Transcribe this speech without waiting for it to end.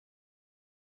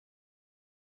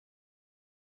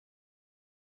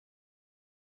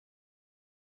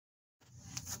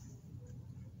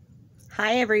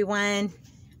Hi everyone.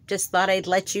 Just thought I'd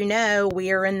let you know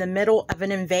we are in the middle of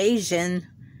an invasion.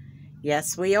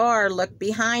 Yes, we are. Look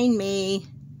behind me.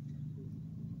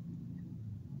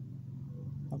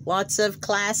 Lots of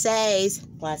Class A's.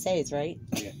 Class A's, right?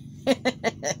 Yeah.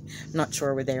 I'm not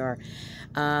sure where they are.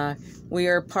 We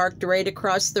are parked right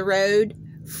across the road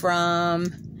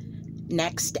from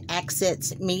Next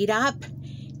Exits Meetup.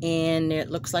 And it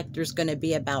looks like there's going to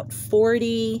be about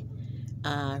 40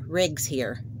 rigs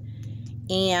here.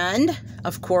 And,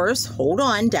 of course, hold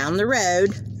on, down the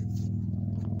road.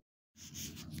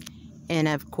 And,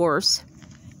 of course,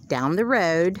 down the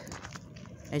road,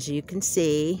 as you can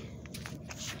see,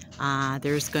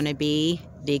 there's going to be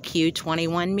the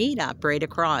Q21 meetup right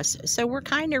across. So we're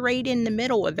kind of right in the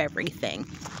middle of everything.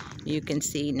 You can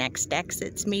see Next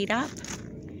Exits Meetup.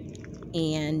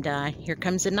 And here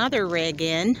comes another rig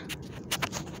in.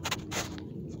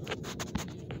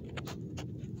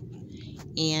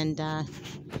 And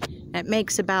that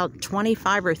makes about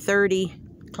 25 or 30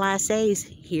 Class A's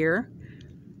here.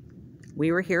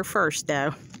 We were here first,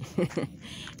 though.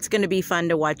 It's going to be fun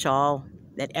to watch all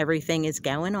that everything is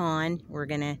going on. We're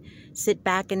going to sit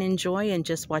back and enjoy and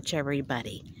just watch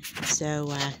everybody.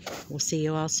 So we'll see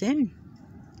you all soon.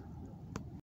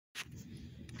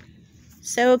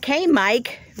 So, okay,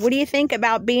 Mike, what do you think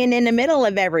about being in the middle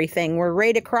of everything? We're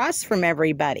right across from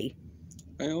everybody.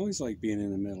 I always like being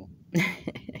in the middle.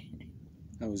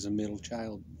 I was a middle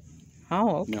child.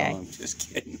 Oh, okay. No, I'm just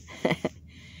kidding.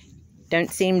 Don't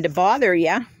seem to bother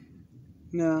you.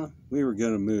 No, we were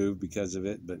going to move because of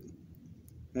it, but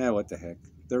what the heck.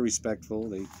 They're respectful.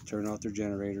 They turn off their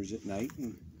generators at night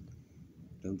and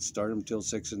don't start them till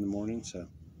 6 in the morning, so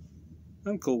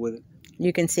I'm cool with it.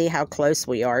 You can see how close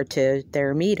we are to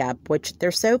their meetup, which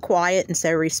they're so quiet and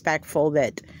so respectful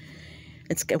that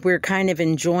we're kind of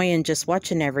enjoying just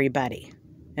watching everybody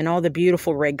and all the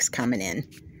beautiful rigs coming in.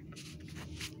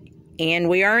 And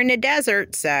we are in the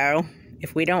desert, so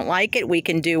if we don't like it, we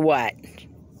can do what?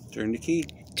 Turn the key.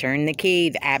 Turn the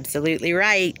key. Absolutely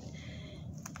right.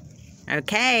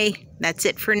 Okay, that's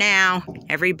it for now.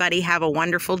 Everybody have a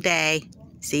wonderful day.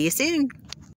 See you soon.